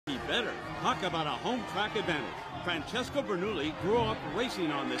better. Talk about a home track advantage. Francesco Bernoulli grew up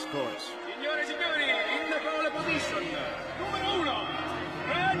racing on this course. Signore e signori, in the pole position, numero uno,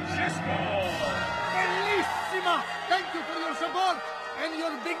 Francesco! Bellissima! Thank you for your support and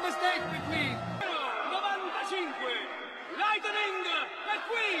your big mistake, McQueen. 95, Lightning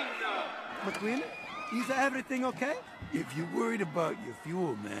McQueen! McQueen, is everything okay? If you're worried about your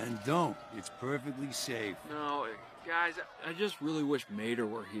fuel, man, don't. It's perfectly safe. No, guys, I just really wish Mater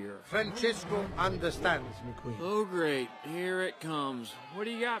were here. Francesco understands, McQueen. Oh, great. Here it comes. What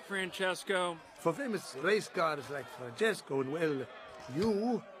do you got, Francesco? For famous race cars like Francesco, and well,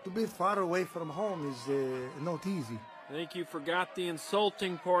 you, to be far away from home is not easy. I think you forgot the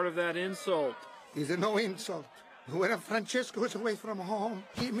insulting part of that insult. It's no insult. When Francesco is away from home,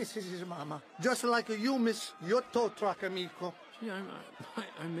 he misses his mama. Just like you miss your tow truck, amico. Gee, I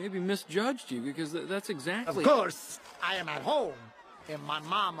maybe misjudged you, because that's exactly... Of course, I am at home, and my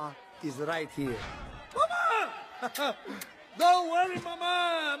mama is right here. Mama! Don't worry,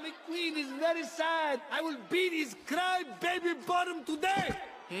 Mama. McQueen is very sad. I will beat his cry-baby bottom today.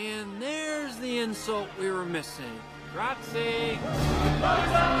 And there's the insult we were missing. Grazie.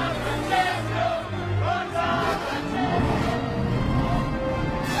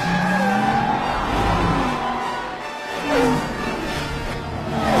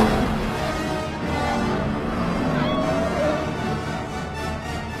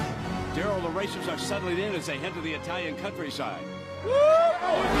 Daryl, the racers are settling in as they head to the Italian countryside. The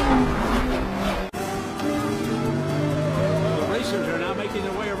racers are now making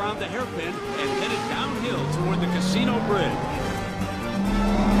their way around the hairpin and headed downhill toward the casino bridge.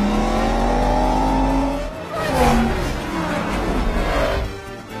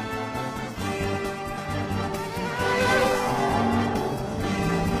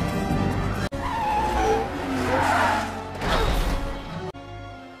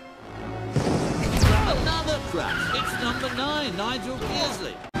 Another crash. It's number 9, Nigel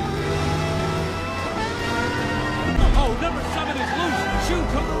Beasley. Oh, number 7 is loose. Shoot,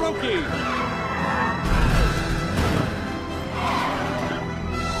 Todoroki.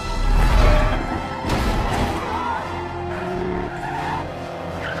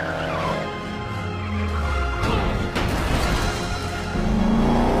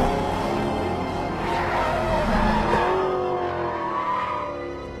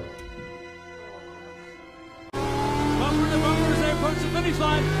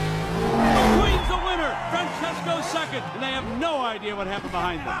 McQueen's the winner! Francesco's second, and they have no idea what happened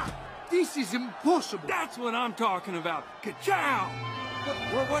behind them. This is impossible. That's what I'm talking about. Ka-chow!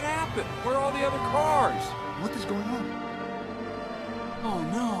 What happened? Where are all the other cars? What is going on? Oh,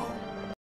 no.